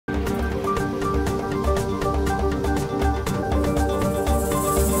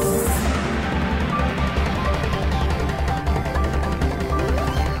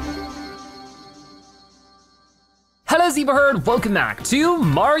As you've heard, welcome back to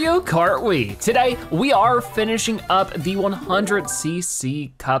Mario Kart Wii. Today, we are finishing up the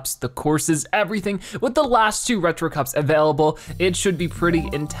 100cc cups, the courses, everything, with the last 2 retro cups available. It should be pretty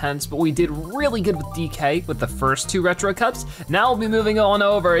intense, but we did really good with DK with the first 2 retro cups. Now we'll be moving on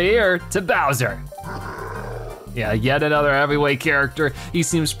over here to Bowser. Yeah, yet another heavyweight character. He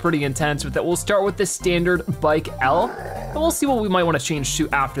seems pretty intense with it. We'll start with the standard bike L, and we'll see what we might want to change to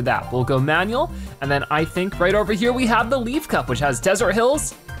after that. We'll go manual, and then I think right over here we have the Leaf Cup, which has Desert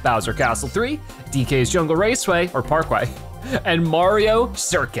Hills, Bowser Castle 3, DK's Jungle Raceway, or Parkway, and Mario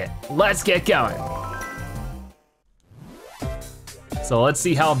Circuit. Let's get going. So let's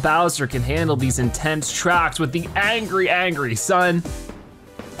see how Bowser can handle these intense tracks with the angry sun.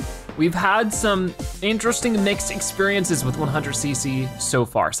 We've had some interesting mixed experiences with 100cc so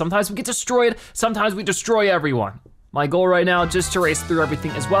far. Sometimes we get destroyed, sometimes we destroy everyone. My goal right now is just to race through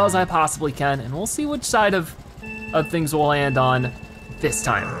everything as well as I possibly can, and we'll see which side of things we'll land on this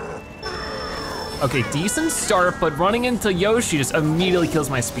time. Okay, decent start, but running into Yoshi just immediately kills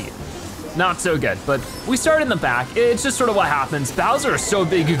my speed. Not so good, but we start in the back. It's just sort of what happens. Bowser is so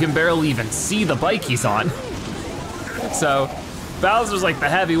big you can barely even see the bike he's on. So, Bowser's like the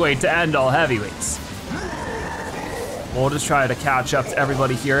heavyweight to end all heavyweights. We'll just try to catch up to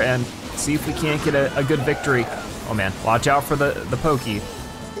everybody here and see if we can't get a good victory. Oh man, watch out for the pokey.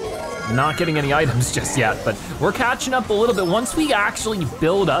 Not getting any items just yet, but we're catching up a little bit. Once we actually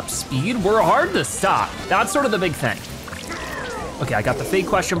build up speed, we're hard to stop. That's sort of the big thing. Okay, I got the fake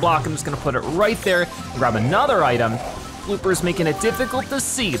question block. I'm just gonna put it right there, grab another item. Blooper's making it difficult to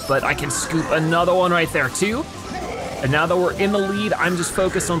see, but I can scoop another one right there too. And now that we're in the lead, I'm just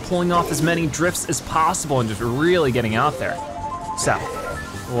focused on pulling off as many drifts as possible and just really getting out there. So,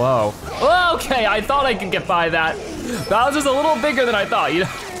 whoa. Okay, I thought I could get by that. Bowser's a little bigger than I thought. You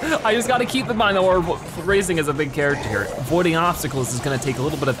know, I just gotta keep in mind that we're racing as a big character here. Avoiding obstacles is gonna take a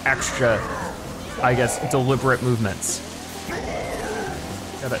little bit of extra, I guess, deliberate movements.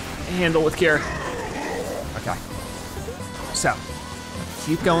 Gotta handle with care. Okay. So,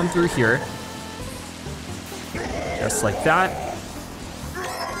 keep going through here. Just like that.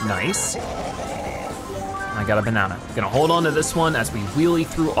 Nice. I got a banana. Gonna hold on to this one as we wheelie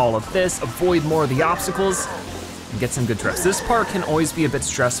through all of this, avoid more of the obstacles, and get some good drifts. This part can always be a bit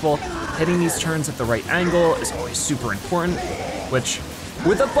stressful. Hitting these turns at the right angle is always super important, which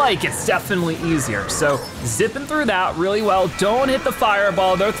with a bike, it's definitely easier. So zipping through that really well. Don't hit the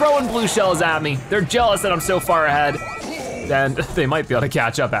fireball. They're throwing blue shells at me. They're jealous that I'm so far ahead. And they might be able to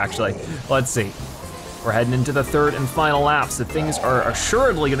catch up actually. Let's see. We're heading into the 3rd and final lap, so things are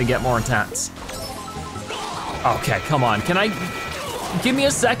assuredly gonna get more intense. Okay, come on, can I, give me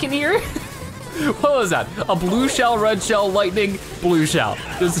a second here? What was that? A blue shell, red shell, lightning, blue shell.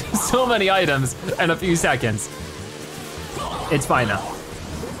 There's so many items in a few seconds. It's fine now.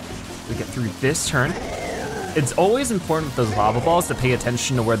 We get through this turn. It's always important with those lava balls to pay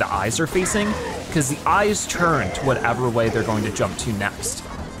attention to where the eyes are facing, because the eyes turn to whatever way they're going to jump to next.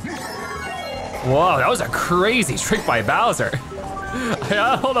 Whoa, that was a crazy trick by Bowser.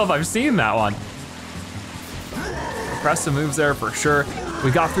 I don't know if I've seen that one. Impressive moves there for sure. We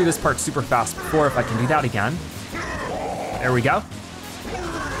got through this part super fast before. If I can do that again. There we go.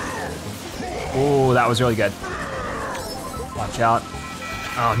 Oh, that was really good. Watch out.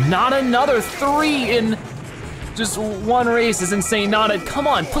 Oh, not another 3 in just one race is insane. Not a, come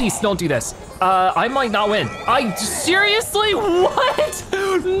on, please don't do this. I might not win. Seriously, what?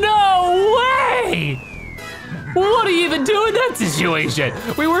 No way! What do you even do in that situation?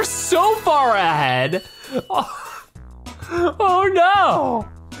 We were so far ahead. Oh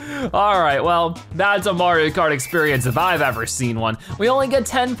no! All right, well, that's a Mario Kart experience if I've ever seen one. We only get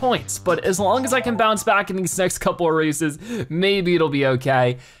 10 points, but as long as I can bounce back in these next couple of races, maybe it'll be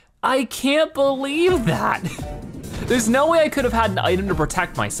okay. I can't believe that. There's no way I could have had an item to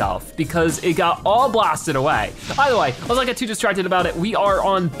protect myself because it got all blasted away. By the way, let's not get too distracted about it. We are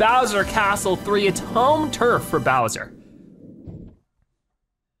on Bowser Castle 3. It's home turf for Bowser.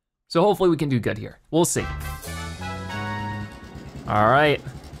 So hopefully we can do good here. We'll see. All right.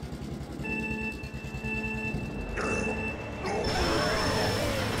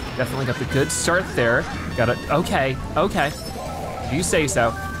 Definitely got the good start there. Got it, okay. You say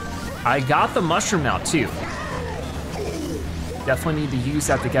so. I got the mushroom now too. Definitely need to use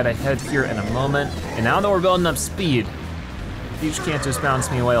that to get ahead here in a moment. And now that we're building up speed, Peach can't just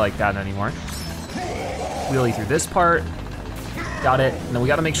bounce me away like that anymore. Wheelie through this part. Got it, and then we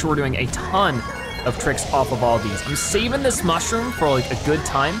gotta make sure we're doing a ton of tricks off of all these. I'm saving this mushroom for like a good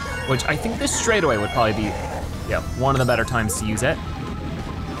time, which I think this straightaway would probably be, yeah, one of the better times to use it.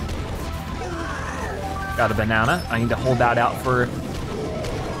 Got a banana. I need to hold that out for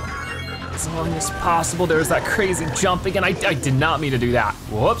as long as possible. There's that crazy jump again. I did not mean to do that.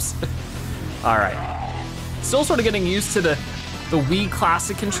 Whoops. All right. Still sort of getting used to the Wii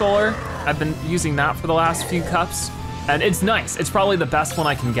Classic controller. I've been using that for the last few cups, and it's nice. It's probably the best one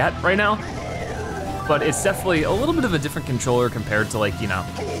I can get right now, but it's definitely a little bit of a different controller compared to, like, you know,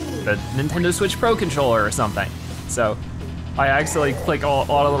 the Nintendo Switch Pro controller or something. So I accidentally click all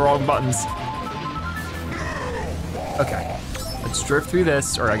of the wrong buttons. Okay, let's drift through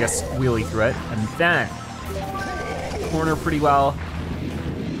this, or I guess wheelie through it, and then corner pretty well.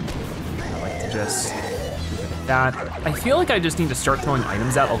 I like to just that. I feel like I just need to start throwing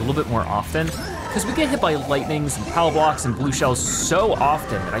items out a little bit more often, because we get hit by lightnings and power blocks and blue shells so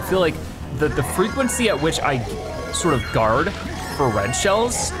often that I feel like the frequency at which I sort of guard for red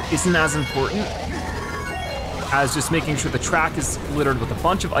shells isn't as important as just making sure the track is littered with a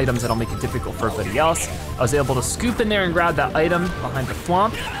bunch of items that'll make it difficult for everybody else. I was able to scoop in there and grab that item behind the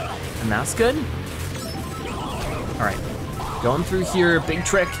thwomp, and that's good. All right, going through here, big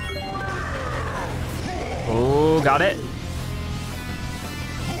trick. Oh, got it.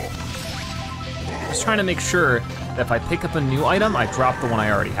 Just trying to make sure that if I pick up a new item, I drop the one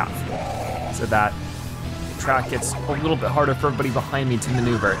I already have, so that the track gets a little bit harder for everybody behind me to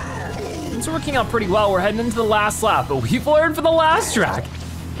maneuver. It's working out pretty well. We're heading into the last lap, but we've learned for the last track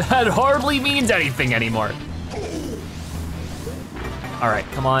that hardly means anything anymore. All right,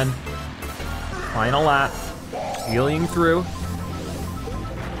 come on. Final lap, wheeling through.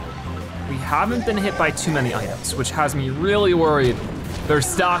 We haven't been hit by too many items, which has me really worried. They're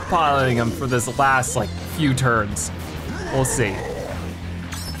stockpiling them for this last, like, few turns. We'll see.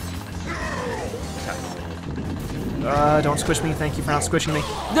 Don't squish me, thank you for not squishing me.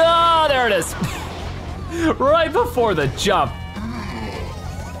 Ah, there it is. Right before the jump.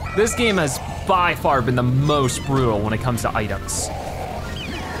 This game has by far been the most brutal when it comes to items.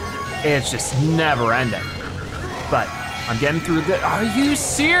 It's just never ending. But I'm getting through the, are you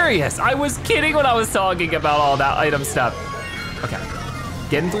serious? I was kidding when I was talking about all that item stuff. Okay,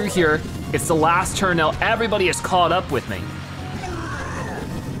 getting through here. It's the last turn now. Everybody is caught up with me.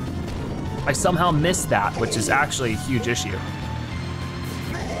 I somehow missed that, which is actually a huge issue.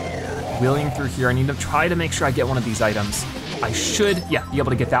 Wheeling through here, I need to try to make sure I get one of these items. I should, yeah, be able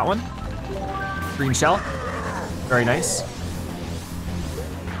to get that one. Green shell, very nice.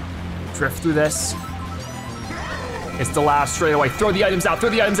 Drift through this. It's the last straightaway. Throw the items out, throw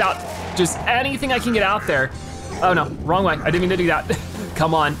the items out. Just anything I can get out there. Oh no, wrong way, I didn't mean to do that.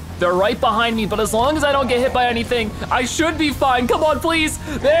 Come on, they're right behind me, but as long as I don't get hit by anything, I should be fine. Come on, please.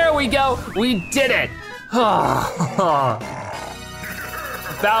 There we go, we did it.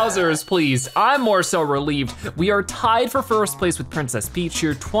 Bowser is pleased. I'm more so relieved. We are tied for first place with Princess Peach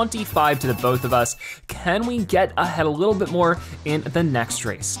here, 25 to the both of us. Can we get ahead a little bit more in the next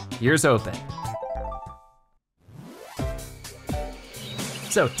race? Here's open.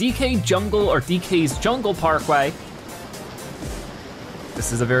 So DK Jungle, or DK's Jungle Parkway.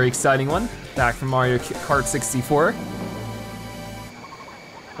 This is a very exciting one, back from Mario Kart 64.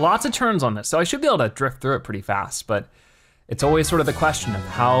 Lots of turns on this, so I should be able to drift through it pretty fast, but it's always sort of the question of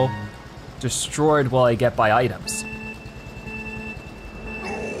how destroyed will I get by items.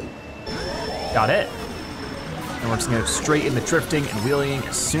 Got it. And we're just gonna go straight into drifting and wheeling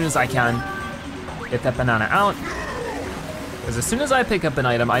as soon as I can. Get that banana out. Because as soon as I pick up an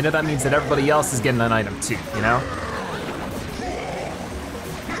item, I know that means that everybody else is getting an item too, you know?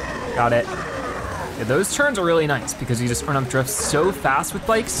 Got it. Yeah, those turns are really nice because you just earn up drifts so fast with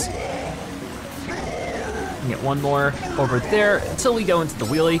bikes. Get one more over there until we go into the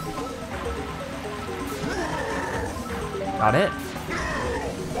wheelie. Got it.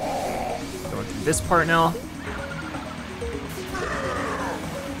 Going through this part now.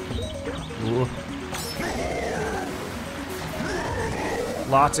 Ooh.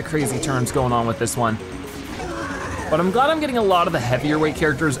 Lots of crazy turns going on with this one. But I'm glad I'm getting a lot of the heavier weight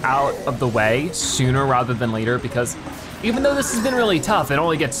characters out of the way sooner rather than later, because even though this has been really tough, it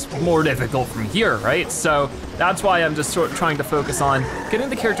only gets more difficult from here, right? So that's why I'm just sort of trying to focus on getting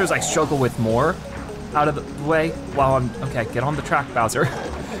the characters I struggle with more out of the way while I'm, okay, get on the track, Bowser.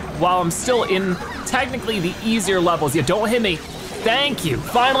 While I'm still in technically the easier levels. Yeah, don't hit me. Thank you.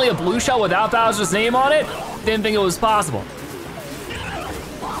 Finally a blue shell without Bowser's name on it. Didn't think it was possible.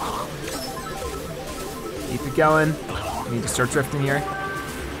 Keep it going. I need to start drifting here.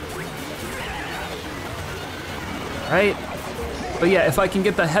 Right? But yeah, if I can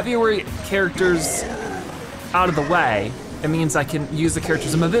get the heavyweight characters out of the way, it means I can use the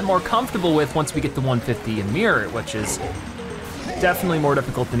characters I'm a bit more comfortable with once we get the 150 and mirror, which is definitely more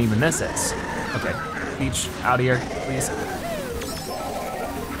difficult than even this is. Okay, Peach, out of here, please.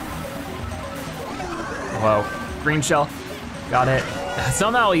 Whoa, green shell, got it.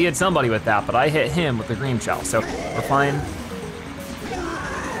 Somehow he hit somebody with that, but I hit him with the green shell, so we're fine.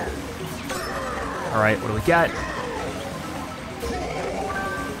 All right, what do we get?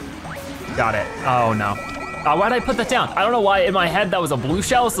 Got it, oh no. Why did I put that down? I don't know why in my head that was a blue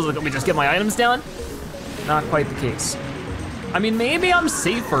shell, so let me just get my items down. Not quite the case. I mean, maybe I'm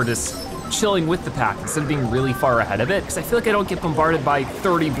safer just chilling with the pack instead of being really far ahead of it, because I feel like I don't get bombarded by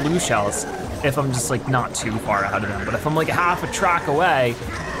 30 blue shells if I'm just like not too far ahead of them. But if I'm like half a track away,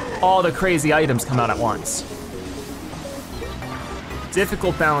 all the crazy items come out at once.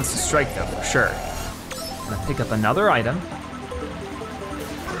 Difficult balance to strike though, for sure. I'm gonna pick up another item.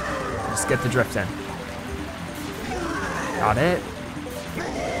 Just get the drift in. Got it.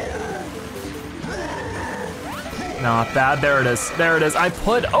 Not bad, there it is, there it is.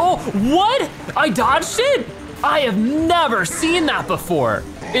 Oh, what? I dodged it? I have never seen that before.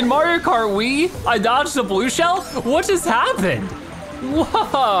 In Mario Kart Wii, I dodged a blue shell? What just happened?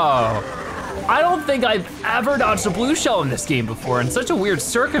 Whoa. I don't think I've ever dodged a blue shell in this game before in such a weird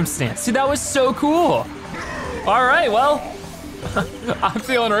circumstance. Dude, that was so cool. All right, well, I'm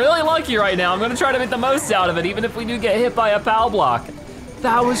feeling really lucky right now. I'm gonna try to make the most out of it, even if we do get hit by a POW block.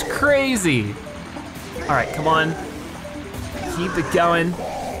 That was crazy. All right, come on. Keep it going.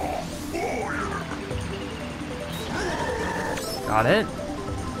 Got it.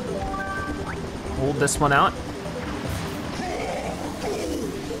 Hold this one out.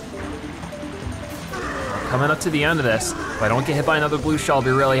 Coming up to the end of this. If I don't get hit by another blue shell, I'll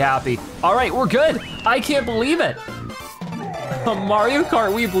be really happy. All right, we're good. I can't believe it. A Mario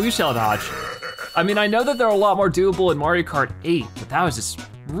Kart Wii blue shell dodge. I mean, I know that they're a lot more doable in Mario Kart 8, but that was just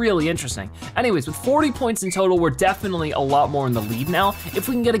really interesting. Anyways, with 40 points in total, we're definitely a lot more in the lead now. If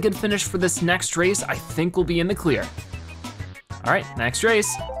we can get a good finish for this next race, I think we'll be in the clear. All right, next race.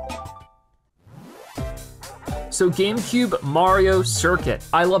 So GameCube Mario Circuit.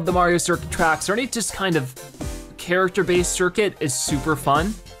 I love the Mario Circuit tracks, or any just kind of character-based circuit is super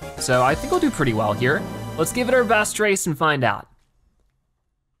fun. So I think we'll do pretty well here. Let's give it our best race and find out.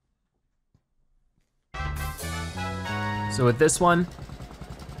 So with this one,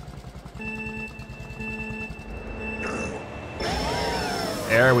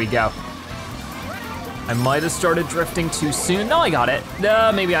 there we go. I might have started drifting too soon. No, I got it.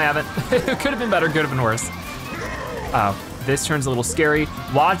 No, maybe I haven't. It could have been better, could have been worse. Oh, this turn's a little scary.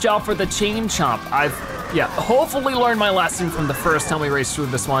 Watch out for the chain chomp. I've, hopefully learned my lesson from the first time we raced through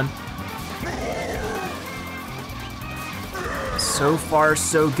this one. So far,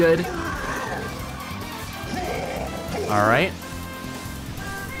 so good. All right.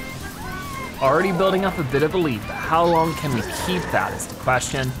 Already building up a bit of a lead, but how long can we keep that is the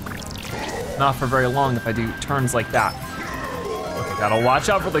question. Not for very long if I do turns like that. Okay, gotta watch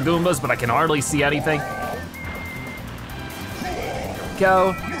out for the Goombas, but I can hardly see anything.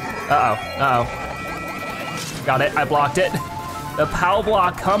 Go. Uh-oh. Got it, I blocked it. The POW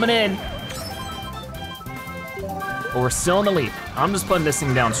block coming in. But we're still in the lead. I'm just putting this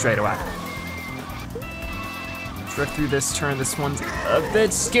thing down straight away. Drift through this turn. This one's a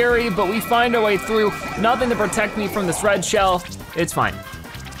bit scary, but we find our way through. Nothing to protect me from this red shell. It's fine.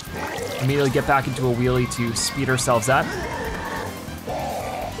 Immediately get back into a wheelie to speed ourselves up.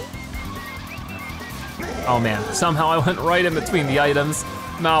 Oh man, somehow I went right in between the items.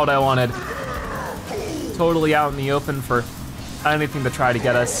 Not what I wanted. Totally out in the open for anything to try to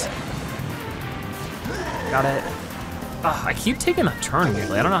get us. Got it. I keep taking a turn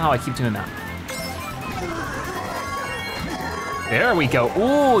weirdly. I don't know how I keep doing that. There we go.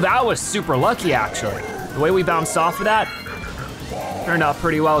 Ooh, that was super lucky actually. The way we bounced off of that turned out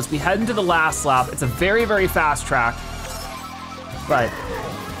pretty well as we head into the last lap. It's a very, very fast track, but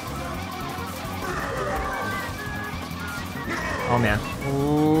oh man.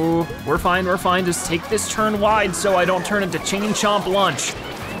 Ooh, we're fine, we're fine. Just take this turn wide so I don't turn into chain chomp lunch.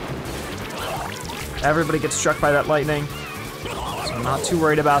 Everybody gets struck by that lightning, so I'm not too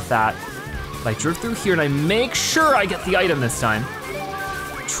worried about that. But I drift through here and I make sure I get the item this time.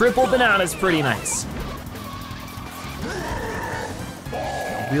 Triple banana is pretty nice.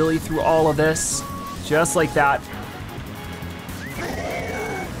 Wheelie through all of this, just like that.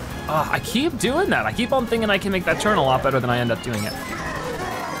 I keep doing that. I keep on thinking I can make that turn a lot better than I end up doing it.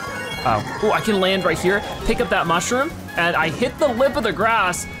 Oh, I can land right here, pick up that mushroom, and I hit the lip of the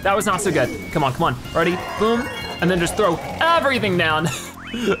grass. That was not so good. Come on, ready, boom, and then just throw everything down.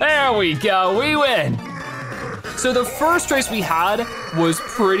 There we go, we win. So the first race we had was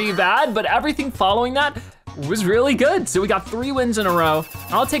pretty bad, but everything following that was really good. So we got 3 wins in a row.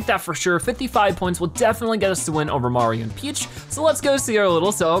 I'll take that for sure. 55 points will definitely get us to win over Mario and Peach. So let's go see our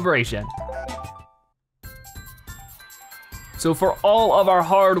little celebration. So for all of our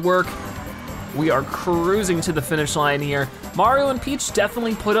hard work, we are cruising to the finish line here. Mario and Peach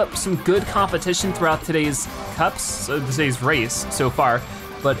definitely put up some good competition throughout today's today's race so far,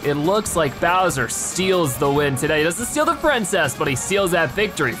 but it looks like Bowser steals the win today. He doesn't steal the princess, but he steals that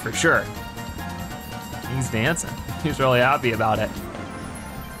victory for sure. He's dancing, he's really happy about it.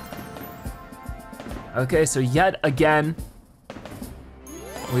 Okay, so yet again,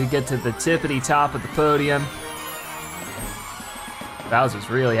 we get to the tippity top of the podium. Bowser's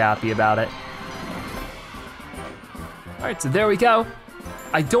really happy about it. All right, so there we go.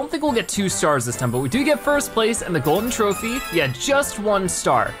 I don't think we'll get 2 stars this time, but we do get first place and the golden trophy. Yeah, just 1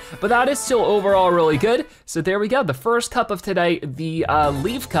 star, but that is still overall really good. So there we go, the first cup of today, the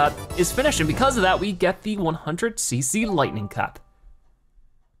Leaf Cup is finished, and because of that, we get the 100cc Lightning Cup.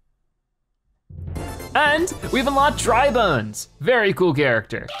 And we've unlocked Dry Bones, very cool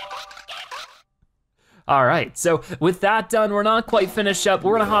character. All right, so with that done, we're not quite finished up.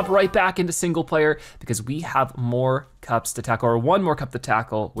 We're gonna hop right back into single player because we have more cups to tackle, or 1 more cup to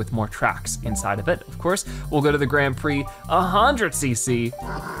tackle with more tracks inside of it. Of course, we'll go to the Grand Prix 100cc,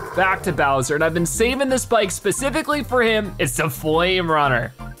 back to Bowser, and I've been saving this bike specifically for him. It's the Flame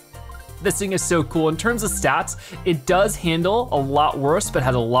Runner. This thing is so cool. In terms of stats, it does handle a lot worse, but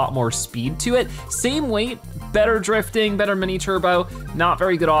has a lot more speed to it. Same weight, better drifting, better mini turbo, not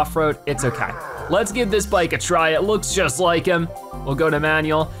very good off-road, it's okay. Let's give this bike a try. It looks just like him. We'll go to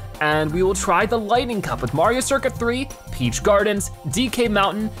manual, and we will try the Lightning Cup with Mario Circuit 3, Peach Gardens, DK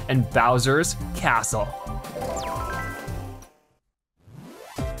Mountain, and Bowser's Castle.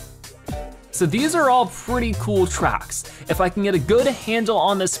 So these are all pretty cool tracks. If I can get a good handle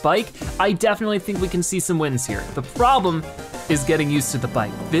on this bike, I definitely think we can see some wins here. The problem is getting used to the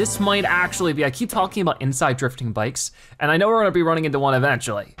bike. This might actually be, I keep talking about inside drifting bikes, and I know we're gonna be running into one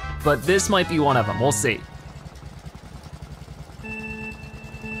eventually, but this might be one of them, we'll see.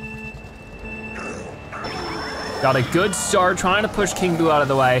 Got a good start, trying to push King Boo out of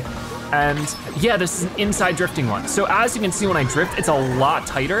the way. And yeah, this is an inside drifting one. So as you can see when I drift, it's a lot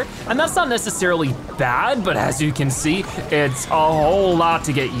tighter. And that's not necessarily bad, but as you can see, it's a whole lot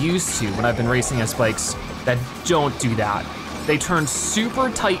to get used to when I've been racing as bikes that don't do that. They turn super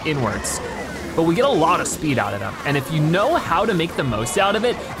tight inwards, but we get a lot of speed out of them. And if you know how to make the most out of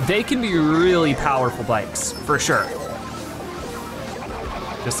it, they can be really powerful bikes, for sure.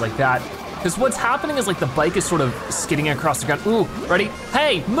 Just like that. Because what's happening is like the bike is sort of skidding across the ground. Ooh, ready?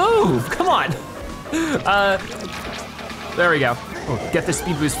 Hey, move, come on. There we go. Ooh, get the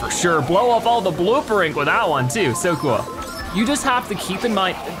speed boost for sure. Blow up all the blooper ink with that one too, so cool. You just have to keep in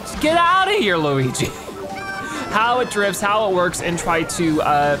mind, get out of here, Luigi. How it drifts, how it works, and try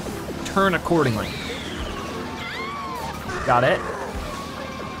to turn accordingly. Got it.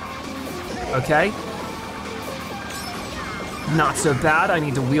 Okay. Not so bad, I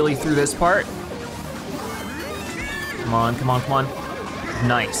need to wheelie through this part. Come on, come on, come on.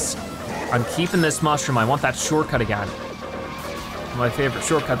 Nice. I'm keeping this mushroom, I want that shortcut again. One of my favorite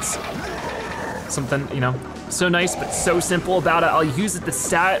shortcuts. Something, you know, so nice but so simple about it. I'll use it to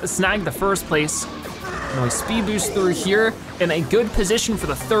snag the first place. And we speed boost through here in a good position for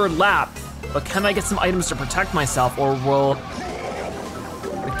the 3rd lap. But can I get some items to protect myself, or will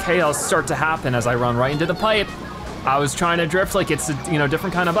the chaos start to happen as I run right into the pipe? I was trying to drift like it's a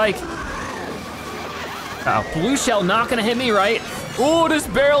different kind of bike. Oh, blue shell not gonna hit me, right? Ooh,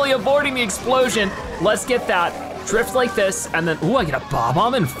 just barely avoiding the explosion. Let's get that, drift like this, and then, ooh, I get a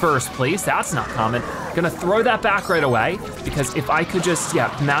bob-omb in first place. That's not common. Gonna throw that back right away, because if I could just,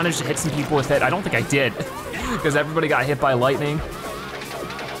 manage to hit some people with it, I don't think I did, because everybody got hit by lightning.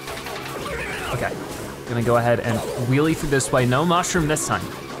 Okay, gonna go ahead and wheelie through this way. No mushroom this time.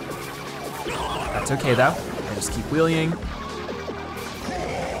 That's okay though. Just keep wheeling.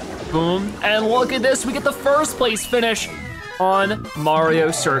 Boom, and look at this, we get the first place finish on Mario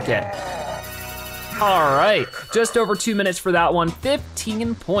Circuit. All right, just over 2 minutes for that one,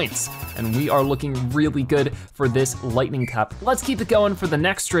 15 points. And we are looking really good for this Lightning Cup. Let's keep it going for the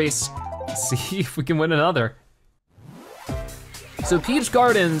next race. See if we can win another. So Peach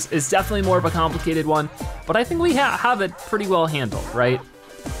Gardens is definitely more of a complicated one, but I think we have it pretty well handled, right?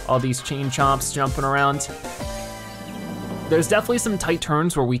 All these chain chomps jumping around. There's definitely some tight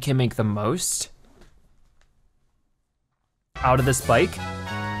turns where we can make the most out of this bike.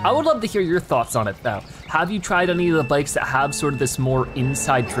 I would love to hear your thoughts on it though. Have you tried any of the bikes that have sort of this more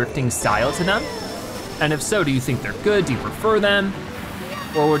inside drifting style to them? And if so, do you think they're good? Do you prefer them?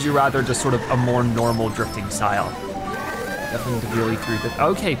 Or would you rather just sort of a more normal drifting style? Definitely to really through the,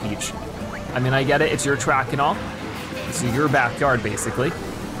 okay, Peach. I mean, I get it, it's your track and all. It's your backyard, basically.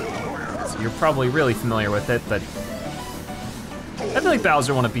 So you're probably really familiar with it, but I feel like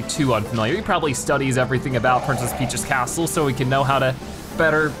Bowser wouldn't be too unfamiliar. He probably studies everything about Princess Peach's castle so he can know how to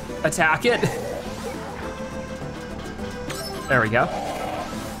better attack it. There we go.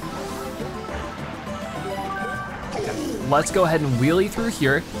 Okay, let's go ahead and wheelie through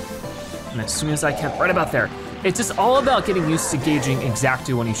here. And as soon as I can, right about there. It's just all about getting used to gauging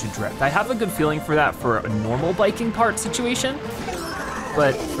exactly when you should drift. I have a good feeling for that for a normal biking part situation,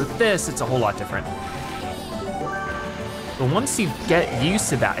 but for this, it's a whole lot different. But once you get used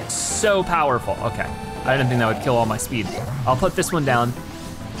to that, it's so powerful. Okay, I didn't think that would kill all my speed. I'll put this one down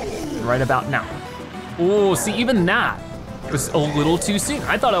right about now. Oh, see, even that was a little too soon.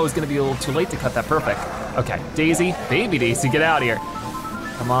 I thought I was gonna be a little too late to cut that perfect. Okay, Daisy, baby Daisy, get out of here.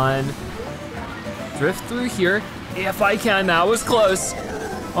 Come on. Drift through here, if I can. That was close.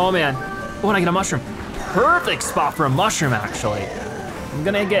 Oh man, oh, and I get a mushroom. Perfect spot for a mushroom, actually. I'm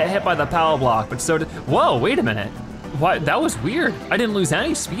gonna get hit by the power block, but so did, whoa, wait a minute. What, that was weird. I didn't lose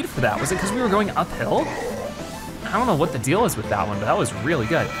any speed for that. Was it because we were going uphill? I don't know what the deal is with that one, but that was really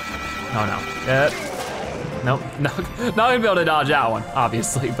good. Oh no, nope, no, not gonna be able to dodge that one,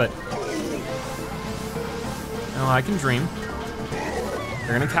 obviously, but. No, I can dream.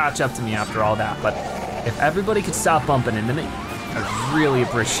 They're gonna catch up to me after all that, but if everybody could stop bumping into me, I'd really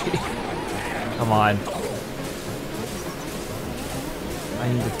appreciate it. Come on.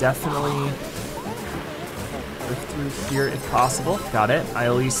 I need to definitely drift through here if possible. Got it, I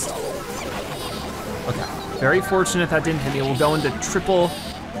at least, okay. Very fortunate that didn't hit me. We'll go into triple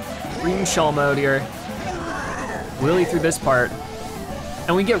green shell mode here. Wheelie through this part.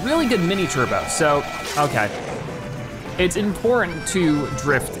 And we get really good mini turbo, so, okay. It's important to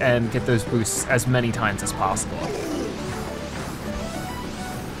drift and get those boosts as many times as possible.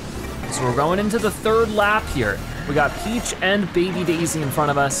 So we're going into the third lap here. We got Peach and Baby Daisy in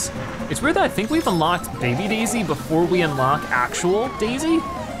front of us. It's weird that I think we've unlocked Baby Daisy before we unlock actual Daisy.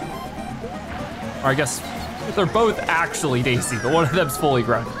 Or I guess they're both actually Daisy, but one of them's fully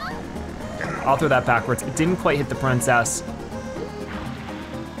grown. I'll throw that backwards. It didn't quite hit the princess.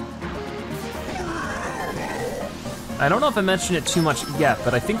 I don't know if I mentioned it too much yet,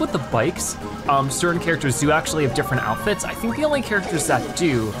 but I think with the bikes, certain characters do actually have different outfits. I think the only characters that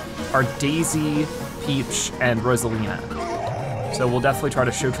do are Daisy, Peach, and Rosalina. So we'll definitely try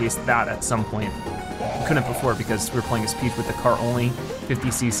to showcase that at some point. We couldn't before because we were playing as Peach with the car only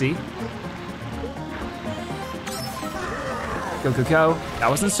 50cc. Go, go, go. That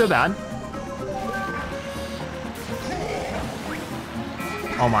wasn't so bad.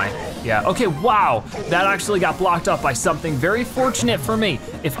 Oh my. Yeah, okay, wow. That actually got blocked up by something very fortunate for me.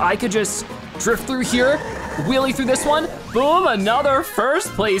 If I could just drift through here, wheelie through this one, boom, another first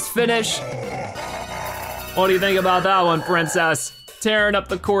place finish. What do you think about that one, princess? Tearing up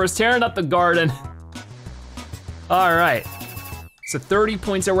the course, tearing up the garden. All right, so 30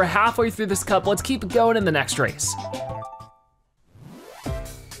 points, so we're halfway through this cup. Let's keep it going in the next race.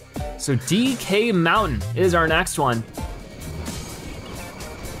 So DK Mountain is our next one.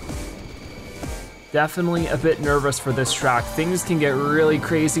 Definitely a bit nervous for this track. Things can get really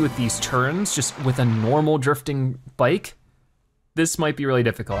crazy with these turns, just with a normal drifting bike. This might be really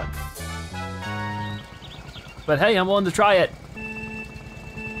difficult. But hey, I'm willing to try it.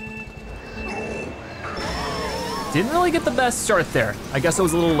 Didn't really get the best start there. I guess I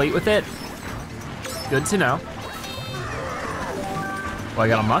was a little late with it. Good to know. Well, I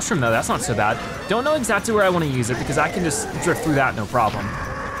got a mushroom though, that's not so bad. Don't know exactly where I want to use it because I can just drift through that, no problem.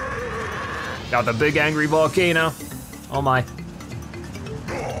 Got the big angry volcano. Oh my.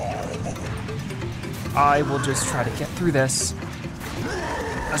 I will just try to get through this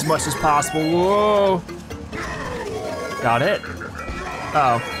as much as possible. Whoa. Got it.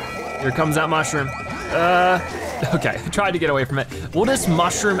 Uh oh, here comes that mushroom. Okay, I tried to get away from it. We'll just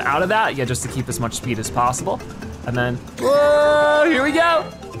mushroom out of that, yeah, just to keep as much speed as possible. And then, whoa, here we go.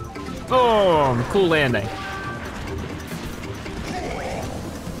 Boom, cool landing.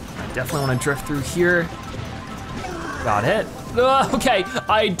 Definitely want to drift through here. Got it. Okay,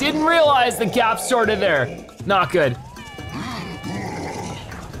 I didn't realize the gap started there. Not good.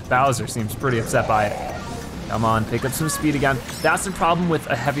 Bowser seems pretty upset by it. Come on, pick up some speed again. That's the problem with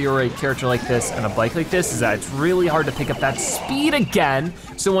a heavier weight character like this and a bike like this, is that it's really hard to pick up that speed again.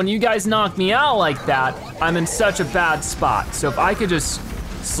 So when you guys knock me out like that, I'm in such a bad spot. So if I could just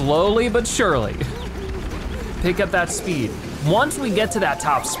slowly but surely pick up that speed. Once we get to that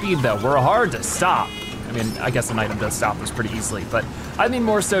top speed though, we're hard to stop. I mean, I guess an item does stop us pretty easily, but I mean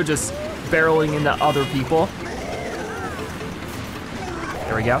more so just barreling into other people.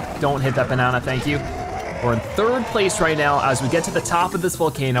 There we go. Don't hit that banana, thank you. We're in third place right now. As we get to the top of this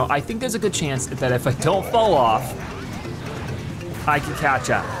volcano, I think there's a good chance that if I don't fall off, I can catch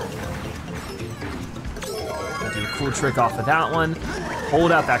up. I'll do a cool trick off of that one.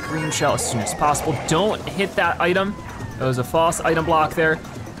 Hold out that green shell as soon as possible. Don't hit that item. There was a false item block there.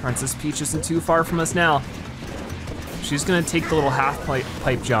 Princess Peach isn't too far from us now. She's gonna take the little half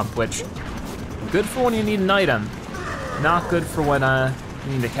pipe jump, which good for when you need an item, not good for when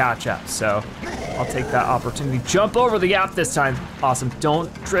you need to catch up. So I'll take that opportunity. Jump over the gap this time. Awesome,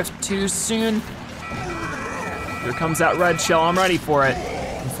 don't drift too soon. Here comes that red shell, I'm ready for it.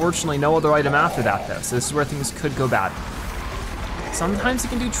 Unfortunately, no other item after that though, so this is where things could go bad. Sometimes you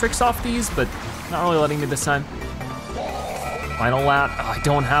can do tricks off these, but not really letting me this time. Final lap, oh, I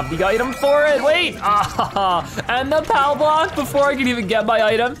don't have the item for it, wait! And the POW block before I can even get my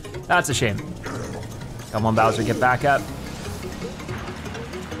item. That's a shame. Come on, Bowser, get back up.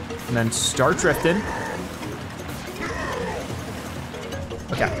 And then start drifting.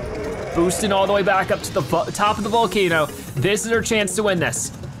 Okay, boosting all the way back up to the top of the volcano. This is our chance to win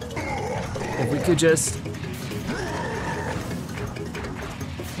this. If we could just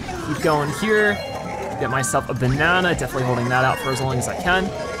keep going here, get myself a banana, definitely holding that out for as long as I can.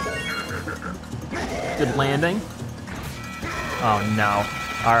 Good landing. Oh no,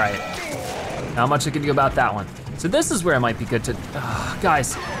 all right. Not much I can do about that one. So this is where it might be good to,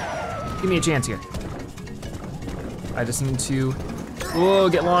 guys, give me a chance here. I just need to,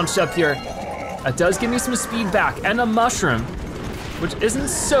 get launched up here. It does give me some speed back and a mushroom, which isn't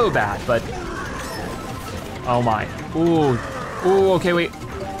so bad, but, oh my. Ooh, okay, wait.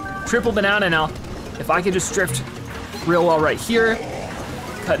 Triple banana now. If I could just drift real well right here,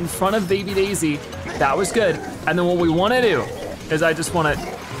 cut in front of Baby Daisy, that was good. And then what we wanna do is I just wanna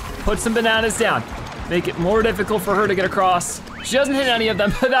put some bananas down, make it more difficult for her to get across. She doesn't hit any of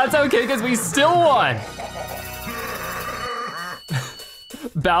them, but that's okay, because we still won.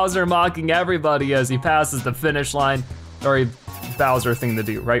 Bowser mocking everybody as he passes the finish line. Very Bowser thing to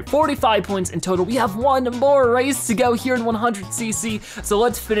do, right? 45 points in total. We have one more race to go here in 100cc, so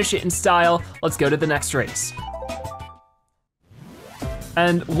let's finish it in style. Let's go to the next race.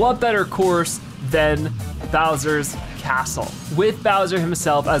 And what better course than Bowser's Castle, with Bowser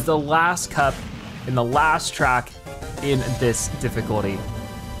himself as the last cup in the last track in this difficulty.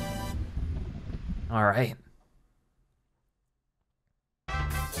 All right.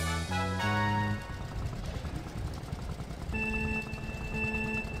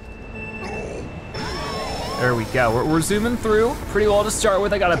 There we go, we're zooming through pretty well to start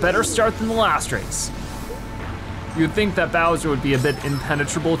with. I got a better start than the last race. You'd think that Bowser would be a bit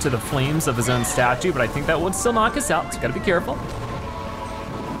impenetrable to the flames of his own statue, but I think that would still knock us out, so gotta be careful.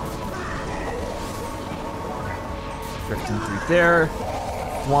 Drifting through there.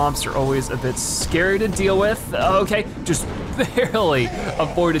 Swamps are always a bit scary to deal with. Okay, just barely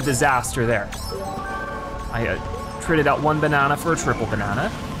avoided disaster there. I traded out one banana for a triple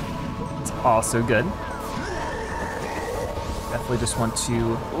banana. It's also good. Definitely just want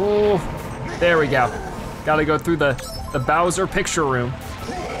to, there we go. Gotta go through the Bowser picture room.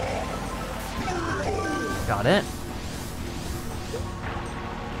 Got it.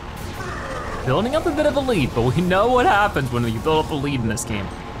 Building up a bit of a lead, but we know what happens when you build up a lead in this game.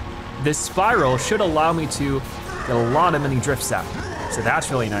 This spiral should allow me to get a lot of mini drifts out. So that's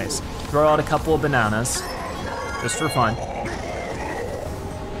really nice. Throw out a couple of bananas, just for fun.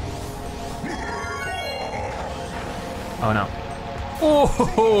 Oh no.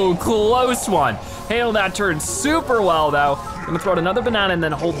 Oh, close one. Handled that turn super well though. Gonna throw out another banana and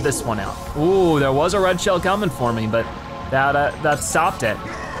then hold this one out. Ooh, there was a red shell coming for me, but that stopped it.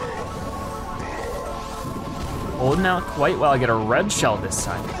 Holding out quite well. I get a red shell this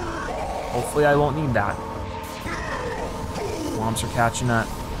time. Hopefully I won't need that. Swamps are catching that.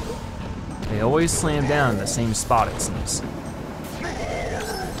 They always slam down in the same spot, it seems.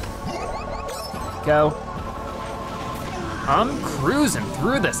 Go. I'm cruising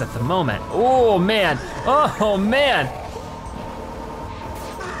through this at the moment. Oh man, oh man.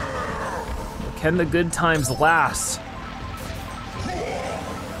 Can the good times last?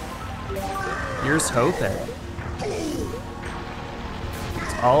 Here's hoping.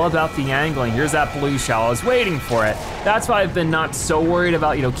 It's all about the angling. Here's that blue shell, I was waiting for it. That's why I've been not so worried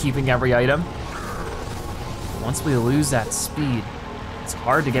about, keeping every item. Once we lose that speed, it's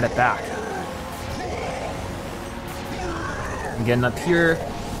hard to get it back. I'm getting up here,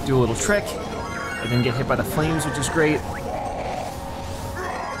 do a little trick. I didn't get hit by the flames, which is great.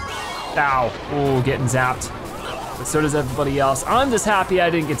 Ow, oh, getting zapped. But so does everybody else. I'm just happy I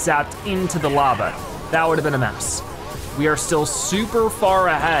didn't get zapped into the lava. That would have been a mess. We are still super far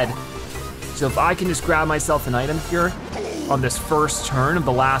ahead. So if I can just grab myself an item here on this first turn of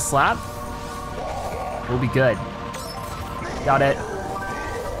the last lap, we'll be good. Got it.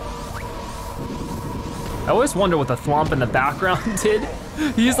 I always wonder what the thwomp in the background did.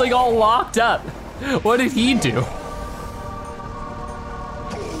 He's like all locked up. What did he do?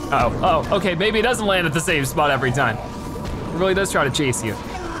 Oh, okay, maybe it doesn't land at the same spot every time. It really does try to chase you.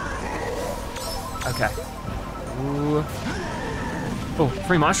 Okay. Ooh. Oh,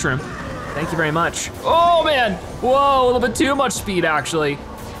 free mushroom. Thank you very much. Oh man, whoa, a little bit too much speed actually.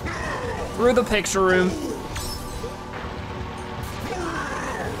 Through the picture room.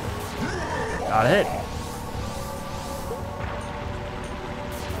 Got it.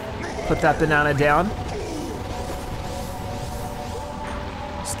 Put that banana down.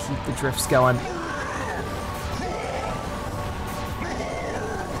 Just keep the drifts going.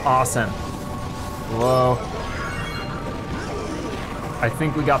 Awesome. Whoa. I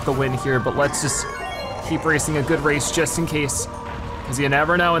think we got the win here, but let's just keep racing a good race just in case, because you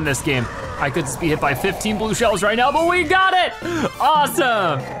never know in this game. I could just be hit by 15 blue shells right now, but we got it!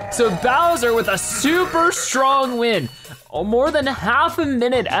 Awesome! So Bowser with a super strong win, more than half a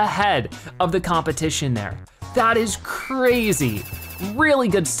minute ahead of the competition there. That is crazy. Really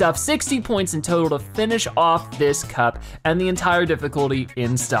good stuff, 60 points in total to finish off this cup and the entire difficulty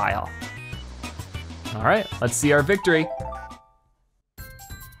in style. All right, let's see our victory.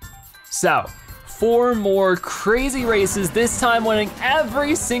 So, 4 more crazy races, this time winning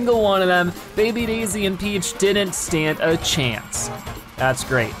every single one of them. Baby Daisy and Peach didn't stand a chance. That's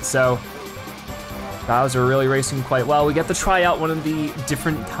great, so Bowser really racing quite well. We get to try out one of the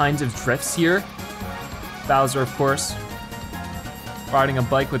different kinds of drifts here. Bowser, of course, riding a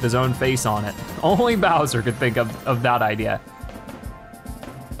bike with his own face on it. Only Bowser could think of that idea.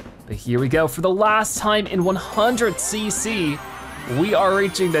 But here we go, for the last time in 100cc, we are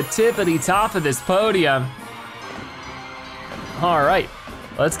reaching the tippity top of this podium. All right,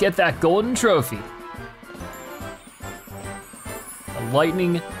 let's get that golden trophy. The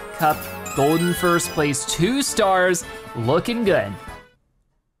Lightning Cup golden first place, 2 stars, looking good.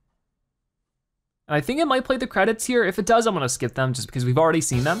 I think it might play the credits here. If it does, I'm gonna skip them just because we've already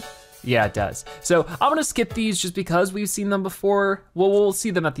seen them. Yeah, it does. So I'm gonna skip these just because we've seen them before. Well, we'll see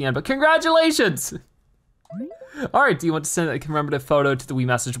them at the end, but congratulations! All right, do you want to send a commemorative photo to the Wii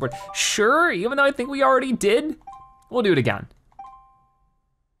message board? Sure, even though I think we already did. We'll do it again.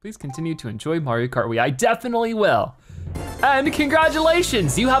 Please continue to enjoy Mario Kart Wii. I definitely will. And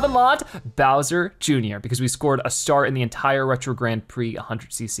congratulations, you have unlocked Bowser Jr. because we scored a star in the entire Retro Grand Prix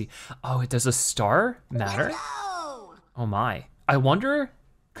 100cc. Oh, it does a star matter? Oh my, I wonder,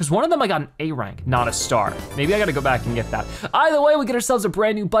 because one of them I got an A rank, not a star. Maybe I gotta go back and get that. Either way, we get ourselves a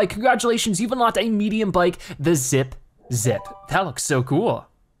brand new bike. Congratulations, you've unlocked a medium bike, the Zip Zip. That looks so cool.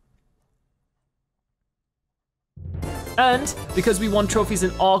 And because we won trophies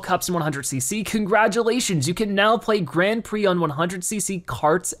in all cups in 100cc, congratulations, you can now play Grand Prix on 100cc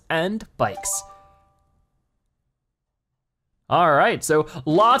karts and bikes. All right, so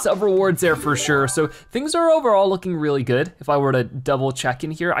lots of rewards there for sure. So things are overall looking really good. If I were to double check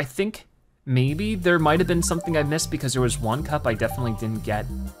in here, I think maybe there might've been something I missed because there was one cup I definitely didn't get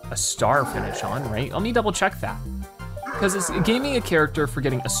a star finish on, right? Let me double check that. Because it's gave me a character for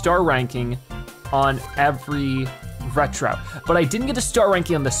getting a star ranking on every retro, but I didn't get a star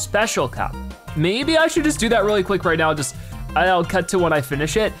ranking on the special cup. Maybe I should just do that really quick right now. I'll cut to when I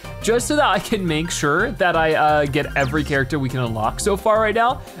finish it, just so that I can make sure that I get every character we can unlock so far right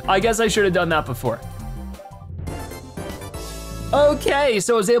now. I guess I should have done that before. Okay,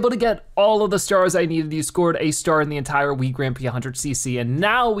 so I was able to get all of the stars I needed. You scored a star in the entire Wii Grand Prix 100cc, and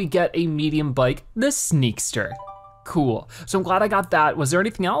now we get a medium bike, the Sneakster. Cool, so I'm glad I got that. Was there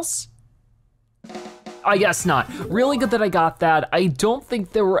anything else? I guess not. Really good that I got that. I don't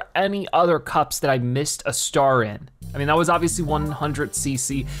think there were any other cups that I missed a star in. I mean, that was obviously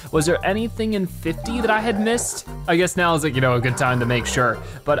 100cc. Was there anything in 50 that I had missed? I guess now is like, a good time to make sure.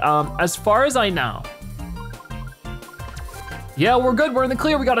 But as far as I know, yeah, we're good, we're in the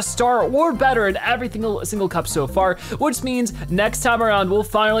clear. We got a star or better in every single cup so far, which means next time around, we'll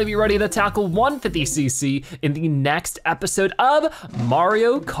finally be ready to tackle 150cc in the next episode of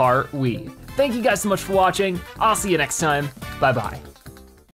Mario Kart Wii. Thank you guys so much for watching. I'll see you next time. Bye-bye.